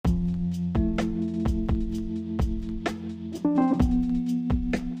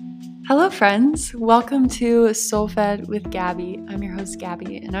Hello, friends. Welcome to Soul Fed with Gabby. I'm your host,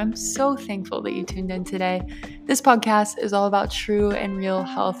 Gabby, and I'm so thankful that you tuned in today. This podcast is all about true and real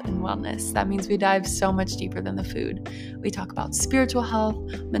health and wellness. That means we dive so much deeper than the food. We talk about spiritual health,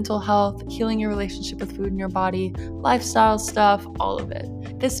 mental health, healing your relationship with food in your body, lifestyle stuff, all of it.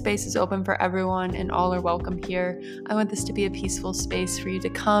 This space is open for everyone, and all are welcome here. I want this to be a peaceful space for you to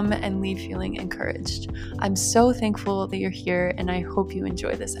come and leave feeling encouraged. I'm so thankful that you're here, and I hope you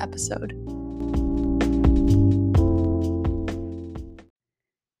enjoy this episode.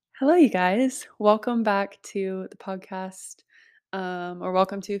 Hello, you guys. Welcome back to the podcast, or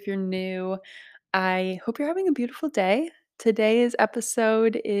welcome to if you're new. I hope you're having a beautiful day. Today's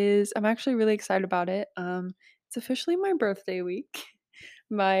episode I'm actually really excited about it. It's officially my birthday week.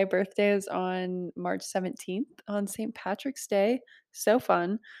 My birthday is on March 17th on St. Patrick's Day. So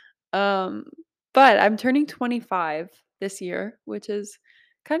fun. Um, but I'm turning 25 this year, which is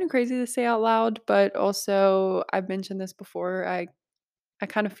kind of crazy to say out loud, but also I've mentioned this before. I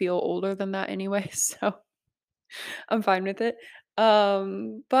kind of feel older than that anyway, so I'm fine with it.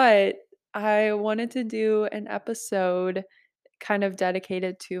 But I wanted to do an episode kind of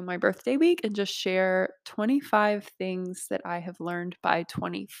dedicated to my birthday week and just share 25 things that I have learned by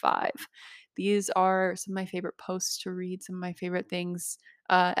 25. These are some of my favorite posts to read, some of my favorite things,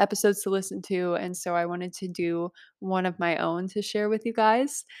 episodes to listen to. And so I wanted to do one of my own to share with you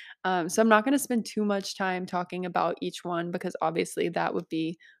guys. So I'm not going to spend too much time talking about each one because obviously that would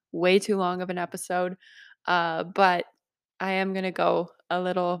be way too long of an episode. But I am going to go a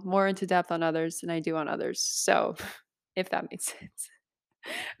little more into depth on others than I do on others. So if that makes sense.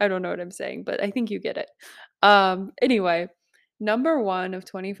 I don't know what I'm saying, but I think you get it. Anyway, number one of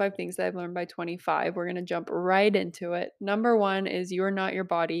 25 things that I've learned by 25, we're going to jump right into it. Number one is you're not your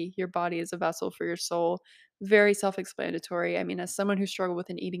body. Your body is a vessel for your soul. Very self explanatory. I mean, as someone who struggled with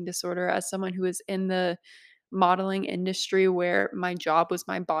an eating disorder, as someone who is in the modeling industry where my job was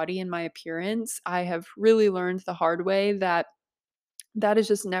my body and my appearance, I have really learned the hard way that that is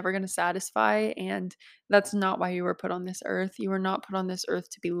just never going to satisfy. And that's not why you were put on this earth. You were not put on this earth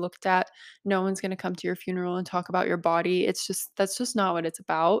to be looked at. No one's going to come to your funeral and talk about your body. That's just not what it's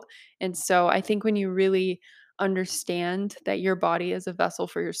about. And so I think when you really understand that your body is a vessel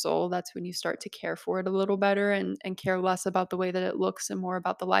for your soul, that's when you start to care for it a little better and care less about the way that it looks and more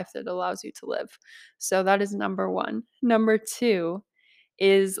about the life that it allows you to live. So that is number one. Number two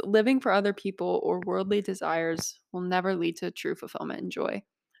is living for other people or worldly desires will never lead to true fulfillment and joy.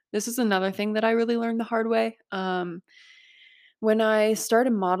 This is another thing that I really learned the hard way. When I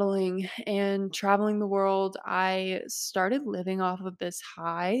started modeling and traveling the world, I started living off of this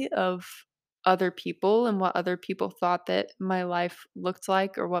high of other people and what other people thought that my life looked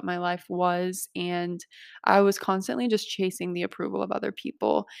like or what my life was. And I was constantly just chasing the approval of other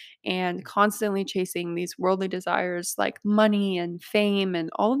people and constantly chasing these worldly desires like money and fame and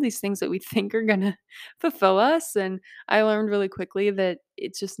all of these things that we think are going to fulfill us. And I learned really quickly that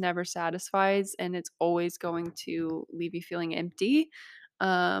it just never satisfies and it's always going to leave you feeling empty.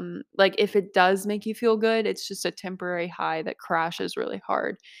 Like if it does make you feel good, it's just a temporary high that crashes really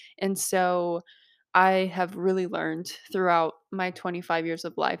hard. And so I have really learned throughout my 25 years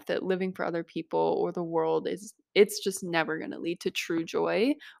of life that living for other people or the world it's just never going to lead to true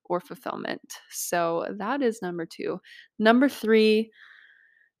joy or fulfillment. So that is number 2. Number 3,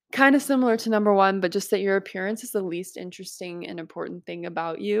 kind of similar to number 1, but just that your appearance is the least interesting and important thing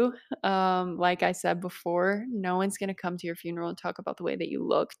about you. Like I said before, no one's going to come to your funeral and talk about the way that you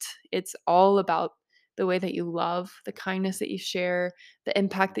looked. It's all about the way that you love, the kindness that you share, the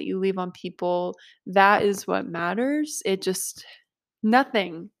impact that you leave on people. That is what matters.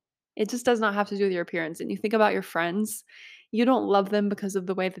 Nothing. It just does not have to do with your appearance. And you think about your friends, you don't love them because of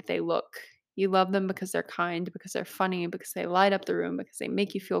the way that they look. You love them because they're kind, because they're funny, because they light up the room, because they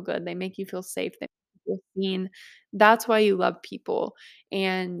make you feel good, they make you feel safe, they make you feel seen. That's why you love people.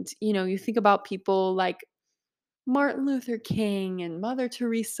 And, you think about people like Martin Luther King and Mother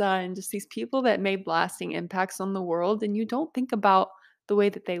Teresa and just these people that made lasting impacts on the world, and you don't think about the way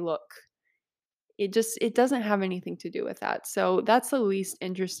that they look. It doesn't have anything to do with that. So that's the least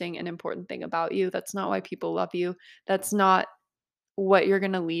interesting and important thing about you. That's not why people love you. That's not what you're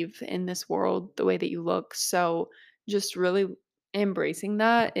going to leave in this world the way that you look. So just really embracing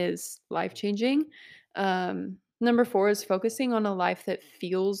that is life-changing. Number 4 is focusing on a life that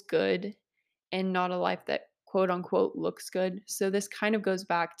feels good and not a life that quote unquote looks good. So this kind of goes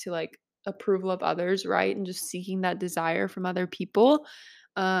back to like approval of others, right? And just seeking that desire from other people.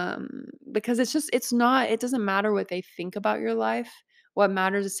 Because it doesn't matter what they think about your life What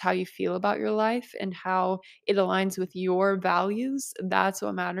matters is how you feel about your life and how it aligns with your values. That's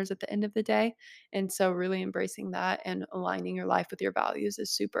what matters at the end of the day. And so, really embracing that and aligning your life with your values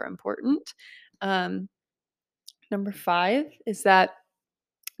is super important. Um, Number five is that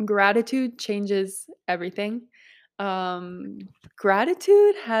gratitude changes everything. Um,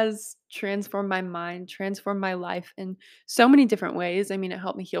 Gratitude has transformed my mind, transformed my life in so many different ways. I mean, it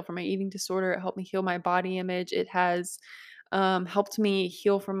helped me heal from my eating disorder. It helped me heal my body image. It has helped me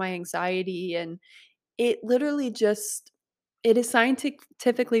heal from my anxiety, and it literally just it is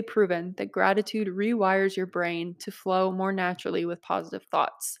scientifically proven that gratitude rewires your brain to flow more naturally with positive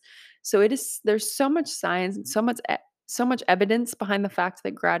thoughts. So there's so much science and so much evidence behind the fact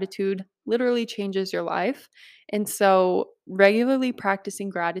that gratitude literally changes your life. And so regularly practicing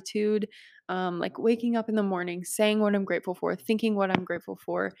gratitude, like waking up in the morning, saying what I'm grateful for, thinking what I'm grateful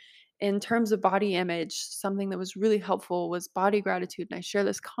for, in terms of body image, something that was really helpful was body gratitude. And I share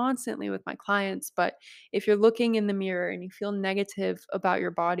this constantly with my clients. But if you're looking in the mirror and you feel negative about your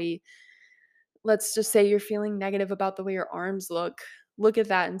body, let's just say you're feeling negative about the way your arms look at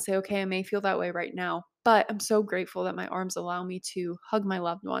that and say, okay, I may feel that way right now, but I'm so grateful that my arms allow me to hug my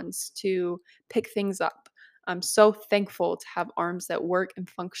loved ones, to pick things up. I'm so thankful to have arms that work and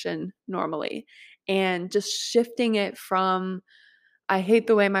function normally. And just shifting it from I hate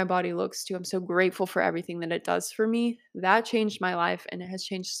the way my body looks too. I'm so grateful for everything that it does for me. That changed my life and it has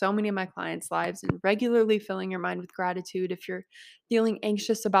changed so many of my clients' lives. And regularly filling your mind with gratitude if you're feeling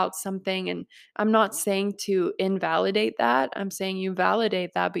anxious about something. And I'm not saying to invalidate that. I'm saying you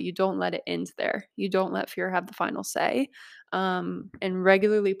validate that, but you don't let it end there. You don't let fear have the final say. And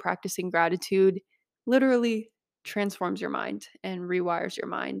regularly practicing gratitude literally transforms your mind and rewires your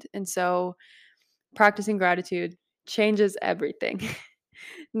mind. And so practicing gratitude changes everything.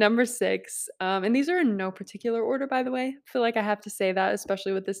 Number 6, and these are in no particular order, by the way. I feel like I have to say that,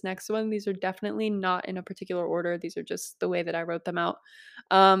 especially with this next one. These are definitely not in a particular order. These are just the way that I wrote them out.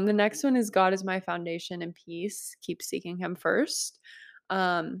 The next one is God is my foundation and peace. Keep seeking Him first.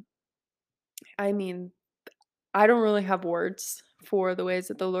 Um, I mean, I don't really have words for the ways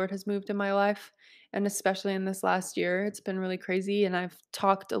that the Lord has moved in my life. And especially in this last year, it's been really crazy. And I've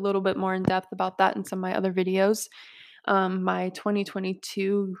talked a little bit more in depth about that in some of my other videos. My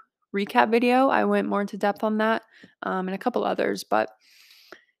 2022 recap video, I went more into depth on that, and a couple others. But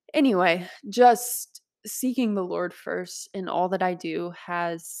anyway, just seeking the Lord first in all that I do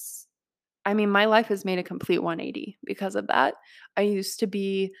I mean, my life has made a complete 180 because of that. I used to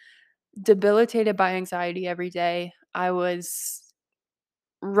be debilitated by anxiety every day. I was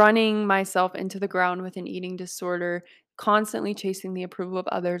running myself into the ground with an eating disorder, constantly chasing the approval of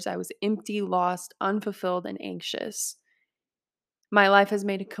others. I was empty, lost, unfulfilled, and anxious. My life has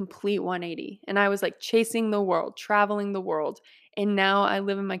made a complete 180, and I was, like, chasing the world, traveling the world, and now I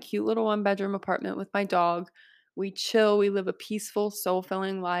live in my cute little one-bedroom apartment with my dog. We chill, we live a peaceful,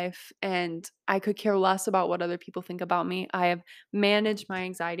 soul-filling life, and I could care less about what other people think about me. I have managed my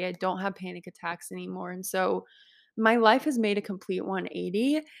anxiety, I don't have panic attacks anymore, and so my life has made a complete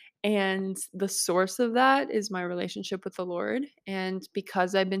 180, and the source of that is my relationship with the Lord. And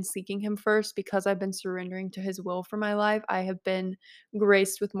because I've been seeking Him first, because I've been surrendering to His will for my life, I have been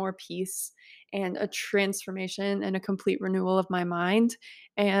graced with more peace and a transformation and a complete renewal of my mind.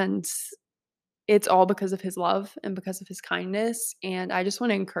 And it's all because of His love and because of His kindness. And I just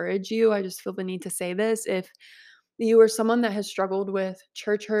want to encourage you. I just feel the need to say this. If you are someone that has struggled with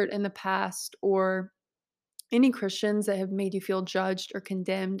church hurt in the past, or any Christians that have made you feel judged or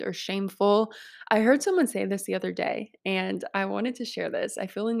condemned or shameful. I heard someone say this the other day, and I wanted to share this. I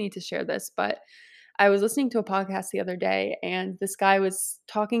feel the need to share this, but I was listening to a podcast the other day, and this guy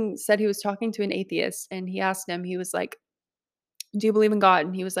said he was talking to an atheist, and he asked him, he was like, do you believe in God?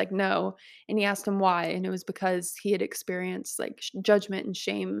 And he was like, no. And he asked him why. And it was because he had experienced like judgment and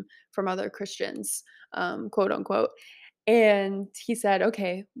shame from other Christians, quote unquote. And he said,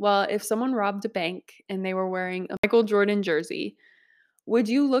 okay, well, if someone robbed a bank and they were wearing a Michael Jordan jersey, would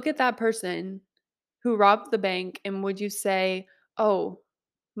you look at that person who robbed the bank and would you say, oh,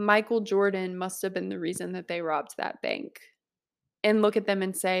 Michael Jordan must have been the reason that they robbed that bank? And look at them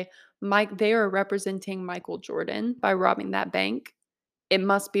and say, Mike, they are representing Michael Jordan by robbing that bank. It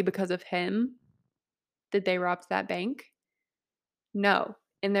must be because of him that they robbed that bank. No.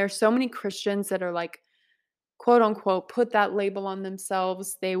 And there's so many Christians that are like, quote unquote, put that label on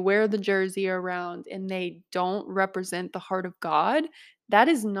themselves. They wear the jersey around and they don't represent the heart of God. That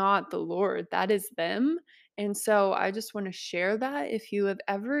is not the Lord. That is them. And so I just want to share that if you have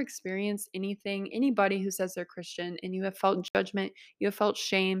ever experienced anything, anybody who says they're Christian, and you have felt judgment, you have felt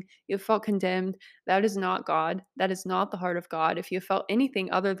shame, you have felt condemned, that is not God. That is not the heart of God. If you have felt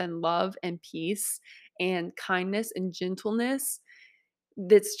anything other than love and peace and kindness and gentleness,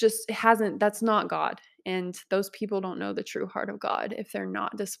 that's just it hasn't that's not God. And those people don't know the true heart of God if they're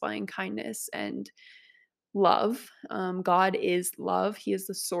not displaying kindness and love. God is love. He is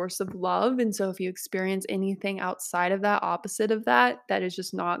the source of love. And so if you experience anything outside of that, opposite of that, that is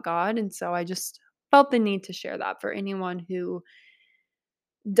just not God. And so I just felt the need to share that for anyone who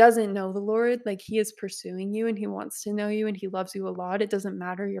doesn't know the Lord. Like, he is pursuing you and he wants to know you and he loves you a lot. It doesn't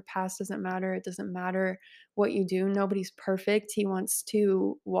matter. Your past doesn't matter. It doesn't matter what you do. Nobody's perfect. He wants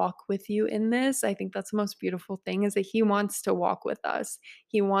to walk with you in this. I think that's the most beautiful thing, is that he wants to walk with us.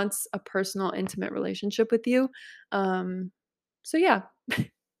 He wants a personal, intimate relationship with you. Um, so yeah,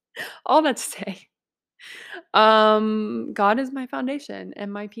 all that to say, God is my foundation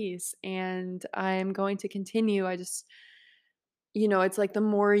and my peace, and I'm going to continue. It's like the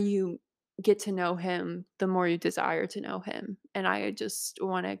more you get to know him, the more you desire to know him. And I just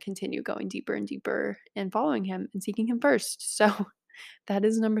want to continue going deeper and deeper and following him and seeking him first. So that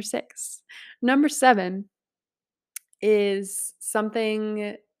is number 6. Number 7 is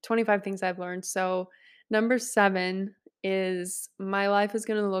something 25 things I've learned. So number 7 is my life is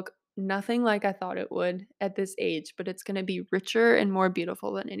going to look nothing like I thought it would at this age, but it's going to be richer and more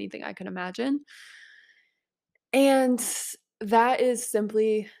beautiful than anything I could imagine. And that is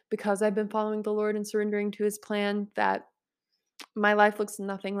simply because I've been following the Lord and surrendering to his plan, that my life looks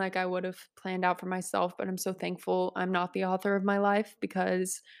nothing like I would have planned out for myself, but I'm so thankful I'm not the author of my life,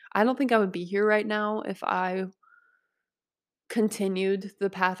 because I don't think I would be here right now if I continued the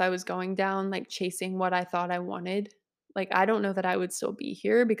path I was going down, like chasing what I thought I wanted. Like, I don't know that I would still be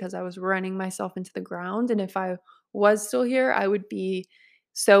here, because I was running myself into the ground. And if I was still here, I would be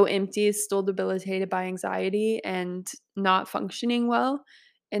so empty, still debilitated by anxiety and not functioning well.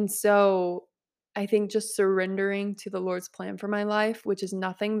 And so I think just surrendering to the Lord's plan for my life, which is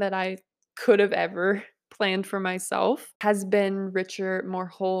nothing that I could have ever planned for myself, has been richer, more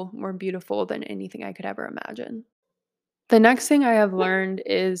whole, more beautiful than anything I could ever imagine. The next thing I have learned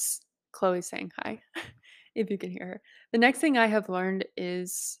is Chloe saying hi, if you can hear her. The next thing I have learned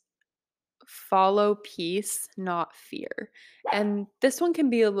is follow peace, not fear. And this one can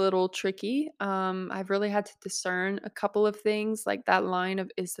be a little tricky. I've really had to discern a couple of things, like that line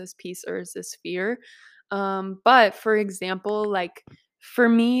of, is this peace or is this fear? But for example, like for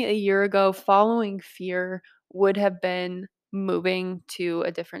me a year ago, following fear would have been moving to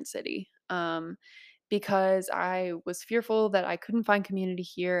a different city. Because I was fearful that I couldn't find community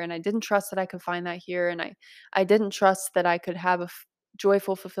here, and I didn't trust that I could find that here, and I didn't trust that I could have a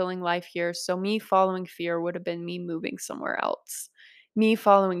joyful, fulfilling life here. So me following fear would have been me moving somewhere else. Me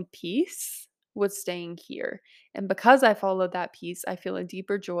following peace was staying here. And because I followed that peace, I feel a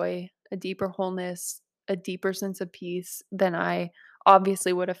deeper joy, a deeper wholeness, a deeper sense of peace than I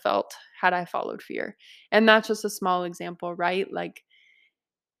obviously would have felt had I followed fear. And that's just a small example, right? Like,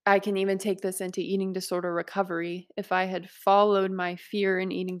 I can even take this into eating disorder recovery. If I had followed my fear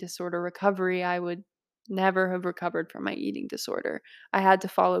in eating disorder recovery, I would never have recovered from my eating disorder. I had to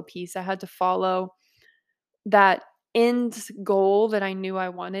follow peace. I had to follow that end goal that I knew I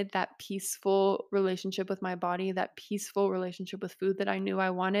wanted, that peaceful relationship with my body, that peaceful relationship with food that I knew I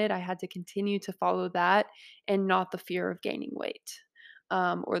wanted. I had to continue to follow that, and not the fear of gaining weight,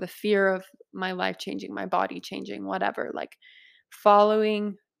 or the fear of my life changing, my body changing, whatever. Like,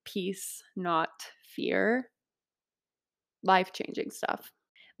 following peace, not fear, life changing stuff.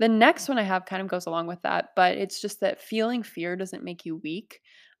 The next one I have kind of goes along with that, but it's just that feeling fear doesn't make you weak.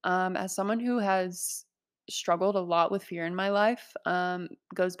 As someone who has struggled a lot with fear in my life,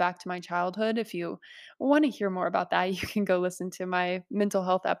 goes back to my childhood. If you want to hear more about that, you can go listen to my mental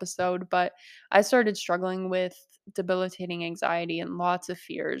health episode. But I started struggling with debilitating anxiety and lots of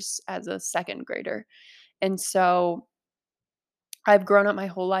fears as a second grader. And so I've grown up my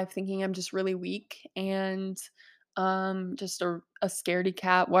whole life thinking I'm just really weak and just a scaredy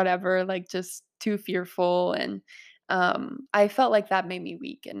cat, whatever, like just too fearful. And I felt like that made me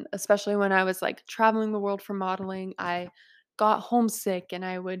weak. And especially when I was like traveling the world for modeling, I got homesick and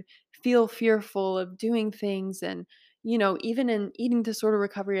I would feel fearful of doing things. And, even in eating disorder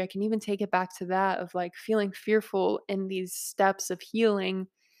recovery, I can even take it back to that, of like feeling fearful in these steps of healing.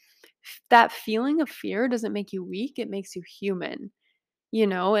 That feeling of fear doesn't make you weak, it makes you human.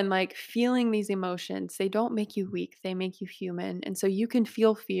 and like feeling these emotions, they don't make you weak, they make you human. And so you can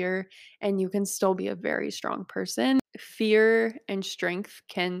feel fear and you can still be a very strong person. Fear and strength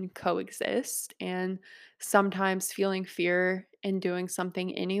can coexist. And sometimes feeling fear and doing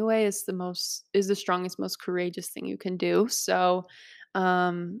something anyway is the strongest, most courageous thing you can do. So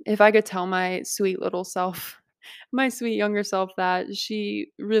if I could tell my sweet little self, my sweet younger self, that she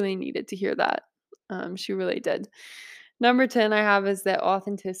really needed to hear that. She really did. Number 10 I have is that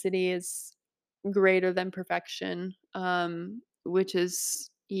authenticity is greater than perfection, which is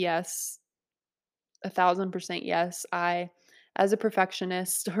yes, 1,000% yes. As a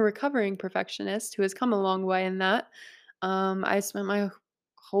perfectionist, a recovering perfectionist who has come a long way in that, I spent my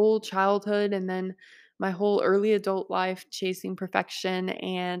whole childhood and then my whole early adult life chasing perfection,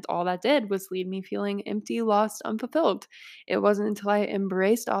 and all that did was leave me feeling empty, lost, unfulfilled. It wasn't until I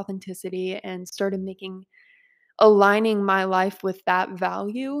embraced authenticity and started aligning my life with that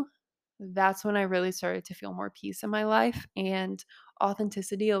value, that's when I really started to feel more peace in my life. And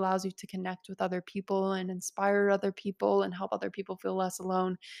authenticity allows you to connect with other people and inspire other people and help other people feel less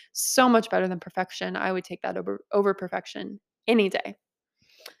alone. So much better than perfection. I would take that over perfection any day.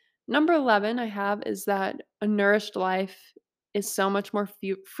 Number 11 I have is that a nourished life is so much more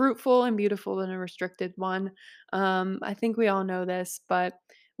fruitful and beautiful than a restricted one. I think we all know this, but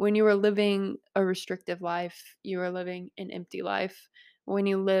when you are living a restrictive life, you are living an empty life. When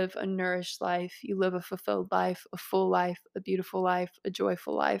you live a nourished life, you live a fulfilled life, a full life, a beautiful life, a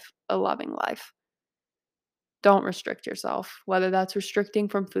joyful life, a loving life. Don't restrict yourself, whether that's restricting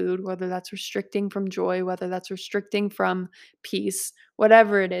from food, whether that's restricting from joy, whether that's restricting from peace,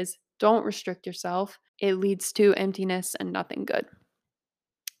 whatever it is, don't restrict yourself. It leads to emptiness and nothing good.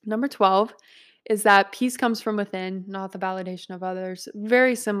 Number 12 is that peace comes from within, not the validation of others.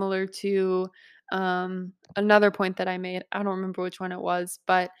 Very similar to another point that I made. I don't remember which one it was,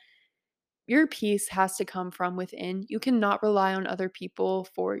 but your peace has to come from within. You cannot rely on other people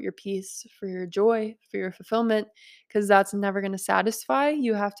for your peace, for your joy, for your fulfillment, because that's never going to satisfy.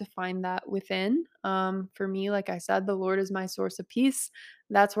 You have to find that within. For me, like I said, the Lord is my source of peace.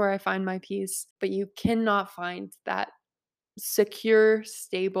 That's where I find my peace. But you cannot find that secure,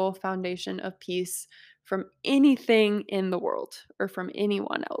 stable foundation of peace from anything in the world or from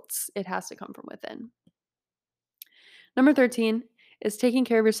anyone else. It has to come from within. Number 13 is taking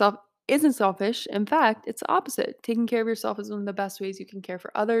care of yourself isn't selfish. In fact, it's the opposite. Taking care of yourself is one of the best ways you can care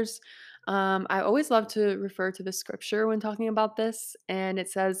for others. I always love to refer to the scripture when talking about this, and it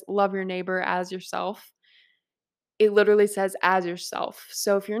says, love your neighbor as yourself. It literally says as yourself.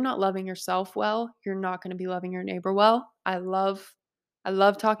 So if you're not loving yourself well, you're not going to be loving your neighbor well. I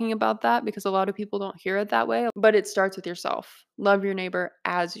love talking about that because a lot of people don't hear it that way, but it starts with yourself. Love your neighbor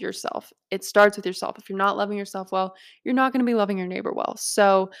as yourself. It starts with yourself. If you're not loving yourself well, you're not going to be loving your neighbor well.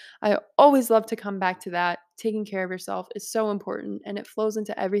 So I always love to come back to that. Taking care of yourself is so important, and it flows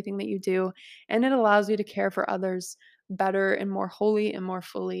into everything that you do, and it allows you to care for others better and more wholly and more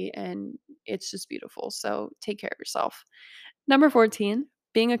fully, and it's just beautiful. So take care of yourself. Number 14,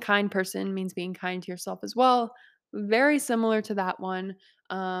 being a kind person means being kind to yourself as well. Very similar to that one.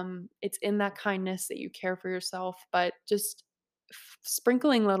 It's in that kindness that you care for yourself, but just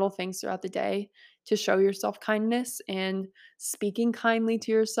sprinkling little things throughout the day to show yourself kindness and speaking kindly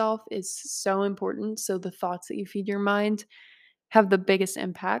to yourself is so important. So the thoughts that you feed your mind have the biggest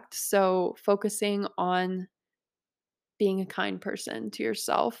impact. So focusing on being a kind person to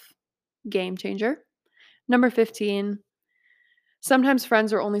yourself, game changer. Number 15, sometimes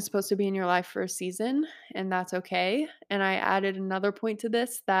friends are only supposed to be in your life for a season, and that's okay. And I added another point to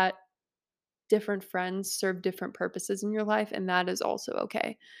this, that different friends serve different purposes in your life, and that is also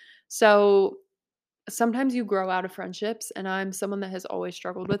okay. So sometimes you grow out of friendships, and I'm someone that has always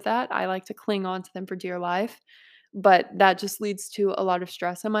struggled with that. I like to cling on to them for dear life, but that just leads to a lot of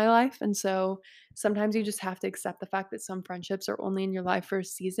stress in my life. And so sometimes you just have to accept the fact that some friendships are only in your life for a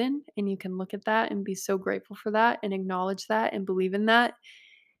season, and you can look at that and be so grateful for that and acknowledge that and believe in that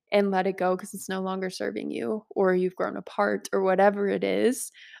and let it go because it's no longer serving you, or you've grown apart or whatever it is.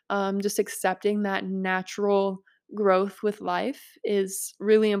 Just accepting that natural growth with life is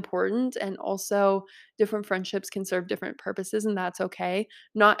really important. And also, different friendships can serve different purposes, and that's okay.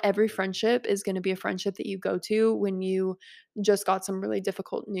 Not every friendship is going to be a friendship that you go to when you just got some really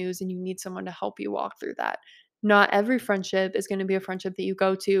difficult news and you need someone to help you walk through that. Not every friendship is going to be a friendship that you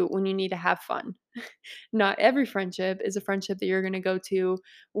go to when you need to have fun. Not every friendship is a friendship that you're going to go to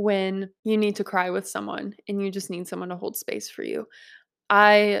when you need to cry with someone and you just need someone to hold space for you.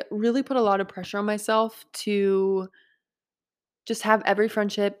 I really put a lot of pressure on myself to just have every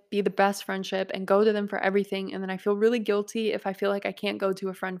friendship be the best friendship and go to them for everything, and then I feel really guilty if I feel like I can't go to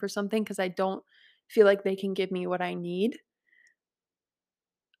a friend for something because I don't feel like they can give me what I need.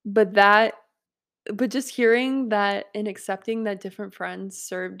 But that but just hearing that and accepting that different friends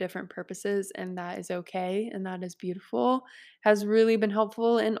serve different purposes and that is okay and that is beautiful has really been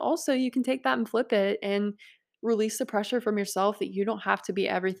helpful. And also, you can take that and flip it and release the pressure from yourself that you don't have to be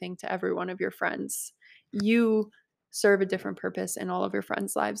everything to every one of your friends. You serve a different purpose in all of your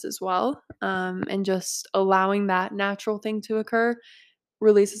friends' lives as well. And just allowing that natural thing to occur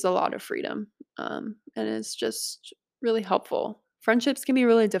releases a lot of freedom, and it's just really helpful. Friendships can be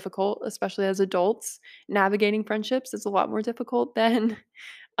really difficult, especially as adults. Navigating friendships is a lot more difficult than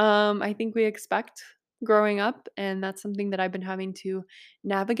I think we expect growing up, and that's something that I've been having to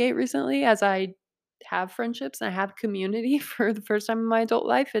navigate recently as I have friendships and I have community for the first time in my adult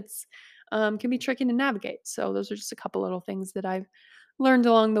life. It's can be tricky to navigate. So those are just a couple little things that I've learned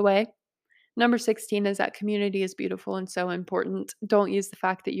along the way. Number 16 is that community is beautiful and so important. Don't use the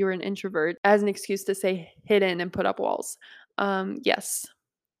fact that you're an introvert as an excuse to say hidden and put up walls. Yes,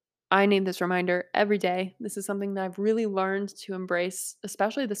 I need this reminder every day. This is something that I've really learned to embrace,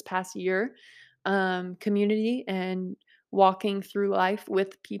 especially this past year. Community and walking through life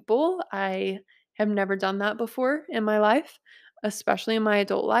with people. I have never done that before in my life, especially in my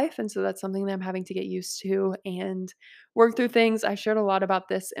adult life. And so that's something that I'm having to get used to and work through things. I shared a lot about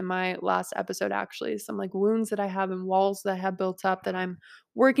this in my last episode, actually. Some like wounds that I have and walls that I have built up that I'm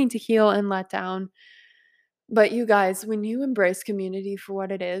working to heal and let down. But you guys, when you embrace community for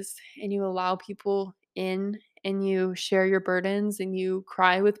what it is and you allow people in and you share your burdens and you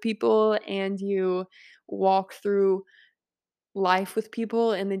cry with people and you walk through life with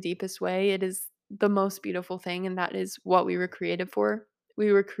people in the deepest way, it is the most beautiful thing. And that is what we were created for.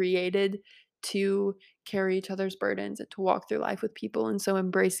 We were created to carry each other's burdens and to walk through life with people. And so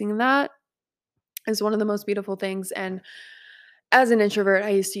embracing that is one of the most beautiful things. And as an introvert, I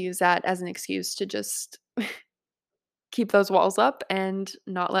used to use that as an excuse to just keep those walls up and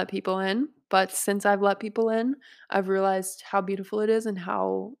not let people in. But since I've let people in, I've realized how beautiful it is and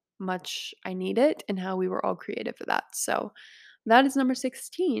how much I need it and how we were all created for that. So that is number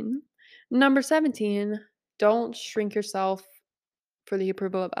 16. Number 17, don't shrink yourself for the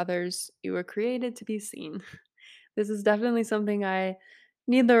approval of others. You were created to be seen. This is definitely something I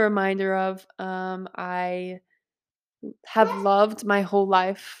need the reminder of. I have loved my whole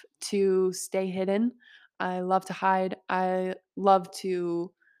life to stay hidden. I love to hide. I love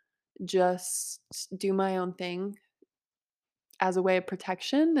to just do my own thing as a way of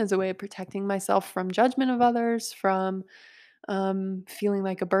protection, as a way of protecting myself from judgment of others, from feeling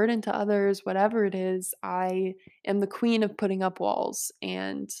like a burden to others, whatever it is. I am the queen of putting up walls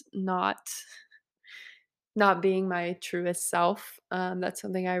and not being my truest self. That's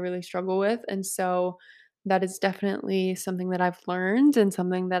something I really struggle with. And so that is definitely something that I've learned and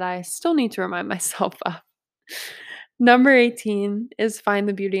something that I still need to remind myself of. Number 18 is find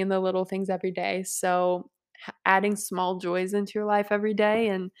the beauty in the little things every day. So adding small joys into your life every day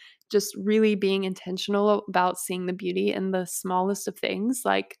and just really being intentional about seeing the beauty in the smallest of things,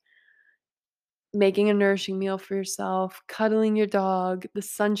 like making a nourishing meal for yourself, cuddling your dog, the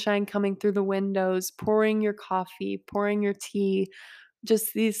sunshine coming through the windows, pouring your coffee, pouring your tea,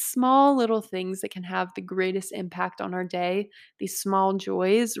 just these small little things that can have the greatest impact on our day, these small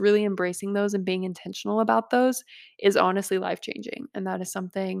joys, really embracing those and being intentional about those is honestly life changing. And that is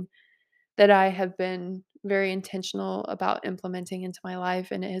something that I have been very intentional about implementing into my life.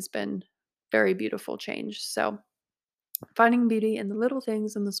 And it has been very beautiful change. So finding beauty in the little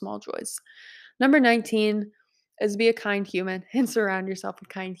things and the small joys. Number 19 is be a kind human and surround yourself with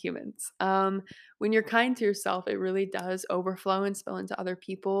kind humans. When you're kind to yourself, it really does overflow and spill into other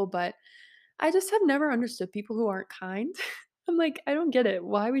people. But I just have never understood people who aren't kind. I'm like, I don't get it.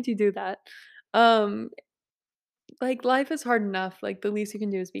 Why would you do that? Um, like, life is hard enough, like, the least you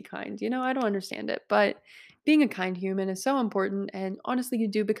can do is be kind, I don't understand it, but being a kind human is so important, and honestly, you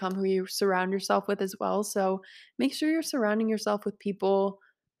do become who you surround yourself with as well, so make sure you're surrounding yourself with people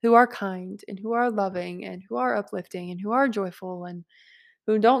who are kind, and who are loving, and who are uplifting, and who are joyful, and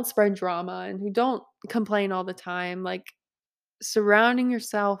who don't spread drama, and who don't complain all the time, like, surrounding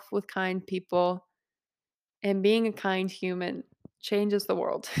yourself with kind people and being a kind human changes the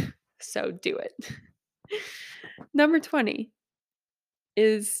world, so do it. Number 20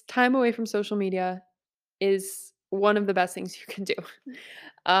 is time away from social media is one of the best things you can do.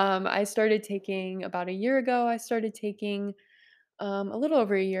 I started taking about a year ago, I started taking a little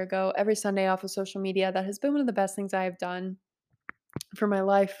over a year ago, every Sunday off of social media. That has been one of the best things I have done for my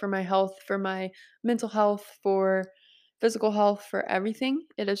life, for my health, for my mental health, for physical health for everything.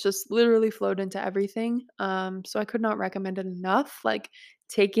 It has just literally flowed into everything. So I could not recommend it enough. Like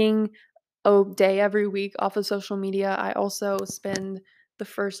taking a day every week off of social media. I also spend the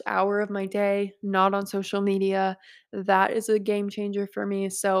first hour of my day not on social media. That is a game changer for me.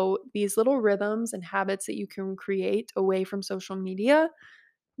 So these little rhythms and habits that you can create away from social media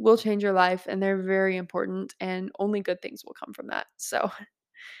will change your life, and they're very important, and only good things will come from that. So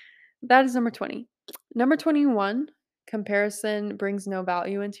that is number 20. Number 21, comparison brings no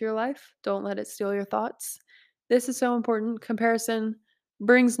value into your life. Don't let it steal your thoughts. This is so important. Comparison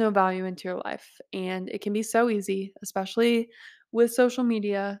brings no value into your life. And it can be so easy, especially with social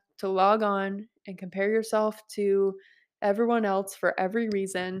media, to log on and compare yourself to everyone else for every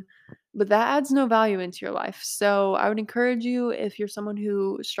reason. But that adds no value into your life. So I would encourage you, if you're someone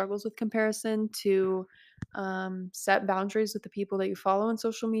who struggles with comparison, to set boundaries with the people that you follow on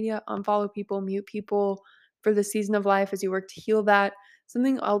social media, unfollow people, mute people for the season of life as you work to heal that.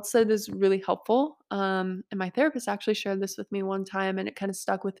 Something else that is really helpful, and my therapist actually shared this with me one time and it kind of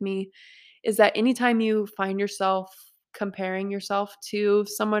stuck with me, is that anytime you find yourself comparing yourself to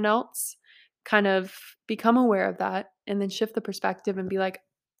someone else, kind of become aware of that and then shift the perspective and be like,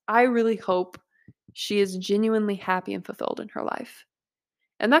 I really hope she is genuinely happy and fulfilled in her life.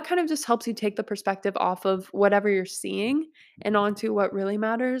 And that kind of just helps you take the perspective off of whatever you're seeing and onto what really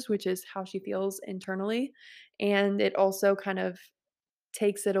matters, which is how she feels internally. And it also kind of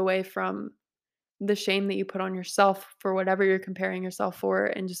takes it away from the shame that you put on yourself for whatever you're comparing yourself for,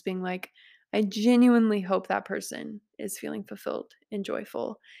 and just being like, I genuinely hope that person is feeling fulfilled and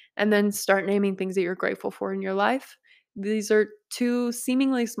joyful. And then start naming things that you're grateful for in your life. These are two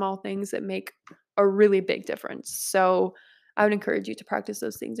seemingly small things that make a really big difference. So I would encourage you to practice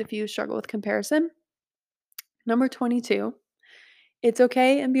those things if you struggle with comparison. Number 22, it's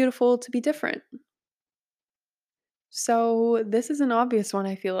okay and beautiful to be different. So this is an obvious one,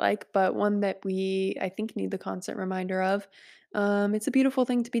 I feel like, but one that we, I think, need the constant reminder of. It's a beautiful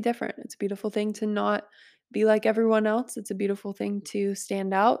thing to be different. It's a beautiful thing to not be like everyone else. It's a beautiful thing to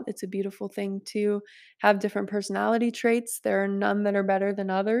stand out. It's a beautiful thing to have different personality traits. There are none that are better than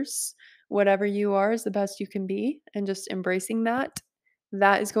others. Whatever you are is the best you can be, and just embracing that,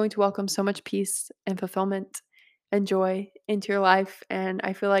 that is going to welcome so much peace and fulfillment and joy into your life. And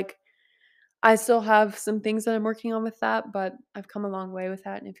I feel like I still have some things that I'm working on with that, but I've come a long way with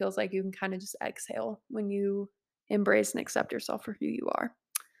that, and it feels like you can kinda just exhale when you embrace and accept yourself for who you are.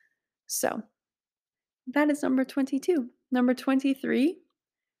 So, that is number 22. Number 23,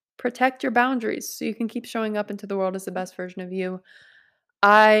 protect your boundaries so you can keep showing up into the world as the best version of you.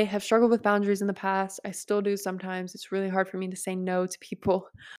 I have struggled with boundaries in the past. I still do sometimes. It's really hard for me to say no to people.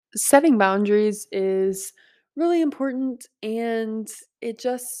 Setting boundaries is really important, and it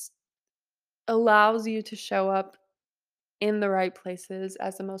just allows you to show up in the right places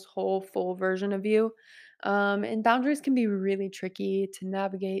as the most whole, full version of you. And boundaries can be really tricky to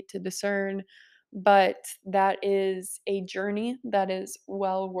navigate, to discern, but that is a journey that is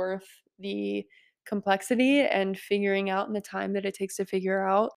well worth the complexity and figuring out in the time that it takes to figure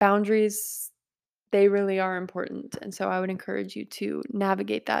out. Boundaries, they really are important. And so I would encourage you to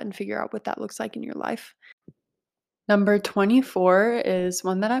navigate that and figure out what that looks like in your life. Number 24 is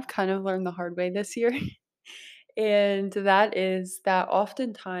one that I've kind of learned the hard way this year. And that is that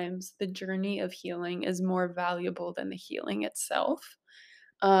oftentimes the journey of healing is more valuable than the healing itself.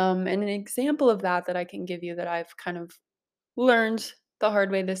 And an example of that that I can give you that I've kind of learned the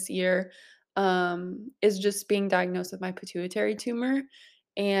hard way this year, is just being diagnosed with my pituitary tumor,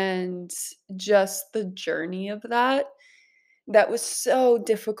 and just the journey of that. That was so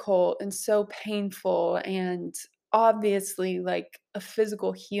difficult and so painful, and obviously, like, a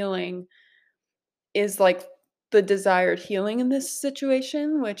physical healing is like the desired healing in this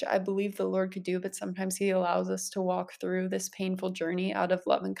situation, which I believe the Lord could do, but sometimes He allows us to walk through this painful journey out of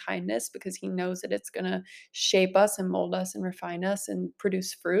love and kindness because He knows that it's going to shape us and mold us and refine us and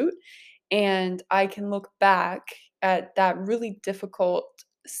produce fruit. And I can look back at that really difficult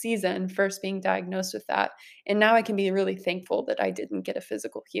season, first being diagnosed with that. And now I can be really thankful that I didn't get a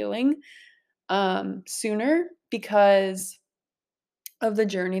physical healing sooner, because of the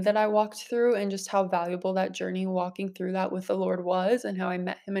journey that I walked through and just how valuable that journey walking through that with the Lord was, and how I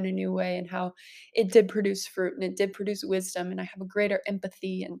met Him in a new way, and how it did produce fruit and it did produce wisdom, and I have a greater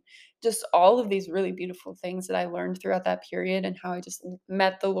empathy, and just all of these really beautiful things that I learned throughout that period, and how I just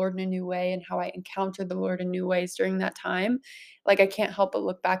met the Lord in a new way, and how I encountered the Lord in new ways during that time. Like, I can't help but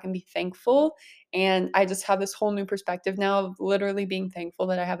look back and be thankful. And I just have this whole new perspective now of literally being thankful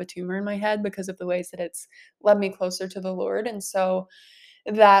that I have a tumor in my head because of the ways that it's led me closer to the Lord. And so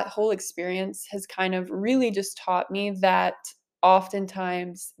that whole experience has kind of really just taught me that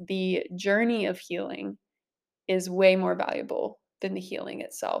oftentimes the journey of healing is way more valuable than the healing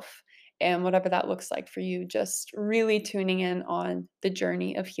itself. And whatever that looks like for you, just really tuning in on the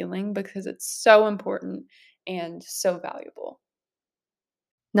journey of healing because it's so important and so valuable.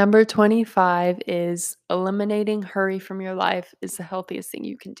 Number 25 is eliminating hurry from your life is the healthiest thing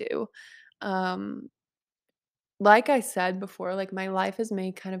you can do. Um, like I said before, like my life has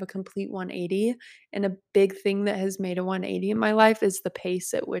made kind of a complete 180. And a big thing that has made a 180 in my life is the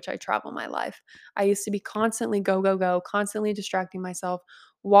pace at which I travel my life. I used to be constantly go, go, go, constantly distracting myself,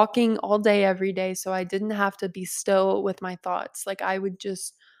 walking all day, every day. So I didn't have to be still with my thoughts. Like I would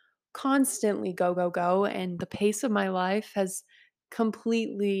just constantly go, go, go. And the pace of my life has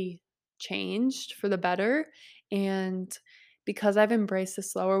completely changed for the better. And because I've embraced a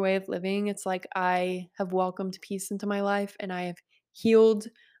slower way of living, it's like I have welcomed peace into my life and I have healed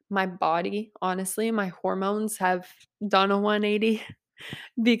my body. Honestly, my hormones have done a 180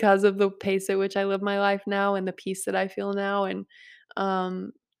 because of the pace at which I live my life now and the peace that I feel now. And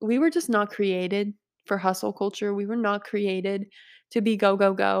um, we were just not created for hustle culture. We were not created to be go,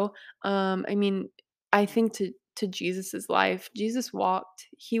 go, go. I mean, I think to Jesus's life, Jesus walked,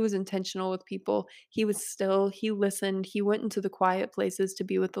 he was intentional with people. He was still, he listened, he went into the quiet places to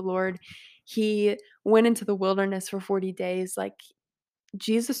be with the Lord. He went into the wilderness for 40 days. Like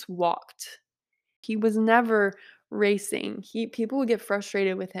Jesus walked. He was never racing. People would get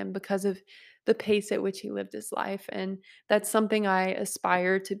frustrated with him because of the pace at which he lived his life, and that's something I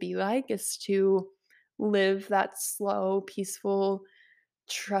aspire to be like, is to live that slow, peaceful,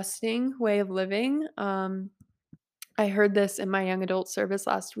 trusting way of living. I heard this in my young adult service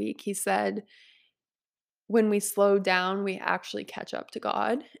last week. He said, when we slow down, we actually catch up to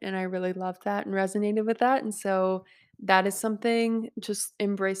God. And I really loved that and resonated with that. And so that is something, just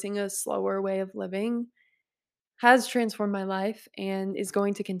embracing a slower way of living has transformed my life and is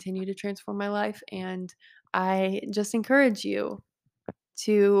going to continue to transform my life. And I just encourage you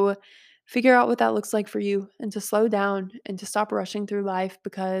to figure out what that looks like for you and to slow down and to stop rushing through life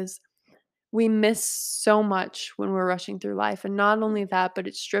because we miss so much when we're rushing through life. And not only that, but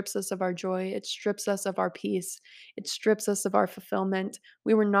it strips us of our joy, it strips us of our peace, it strips us of our fulfillment.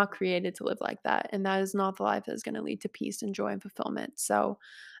 We were not created to live like that. And that is not the life that is going to lead to peace and joy and fulfillment. So,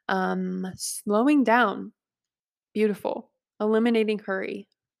 slowing down, beautiful. Eliminating hurry,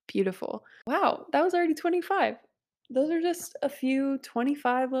 beautiful. Wow, that was already 25. Those are just a few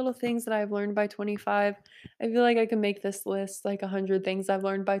 25 little things that I've learned by 25. I feel like I can make this list like 100 things I've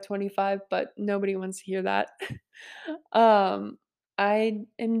learned by 25, but nobody wants to hear that. um, I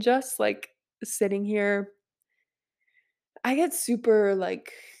am just like sitting here. I get super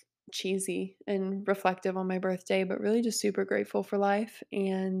like cheesy and reflective on my birthday, but really just super grateful for life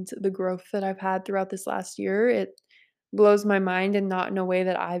and the growth that I've had throughout this last year. It blows my mind, and not in a way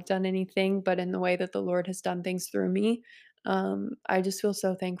that I've done anything, but in the way that the Lord has done things through me. I just feel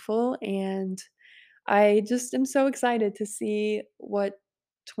so thankful, and I just am so excited to see what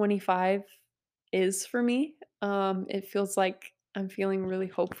 25 is for me. It feels like I'm feeling really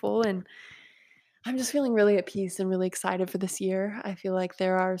hopeful, and I'm just feeling really at peace and really excited for this year. I feel like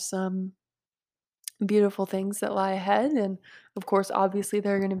there are some beautiful things that lie ahead. And of course, obviously,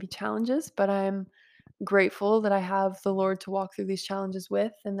 there are going to be challenges, but I'm grateful that I have the Lord to walk through these challenges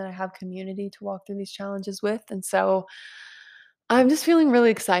with and that I have community to walk through these challenges with. And so I'm just feeling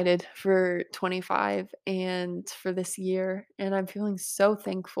really excited for 25 and for this year. And I'm feeling so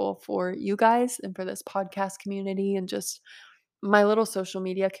thankful for you guys and for this podcast community and just my little social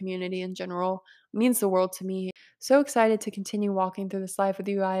media community in general. Means the world to me. So excited to continue walking through this life with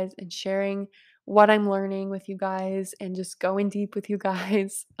you guys and sharing what I'm learning with you guys and just going deep with you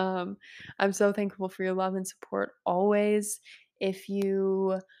guys. I'm so thankful for your love and support always. If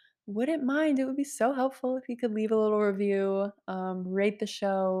you wouldn't mind, it would be so helpful if you could leave a little review, rate the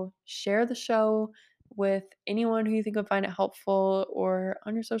show, share the show with anyone who you think would find it helpful, or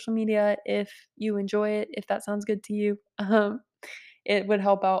on your social media if you enjoy it, if that sounds good to you. It would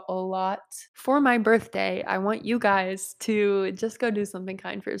help out a lot. For my birthday, I want you guys to just go do something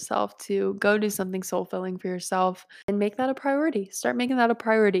kind for yourself, to go do something soul filling for yourself and make that a priority. Start making that a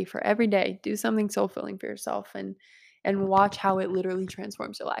priority for every day. Do something soul filling for yourself and watch how it literally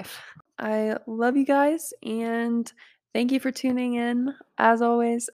transforms your life. I love you guys and thank you for tuning in as always.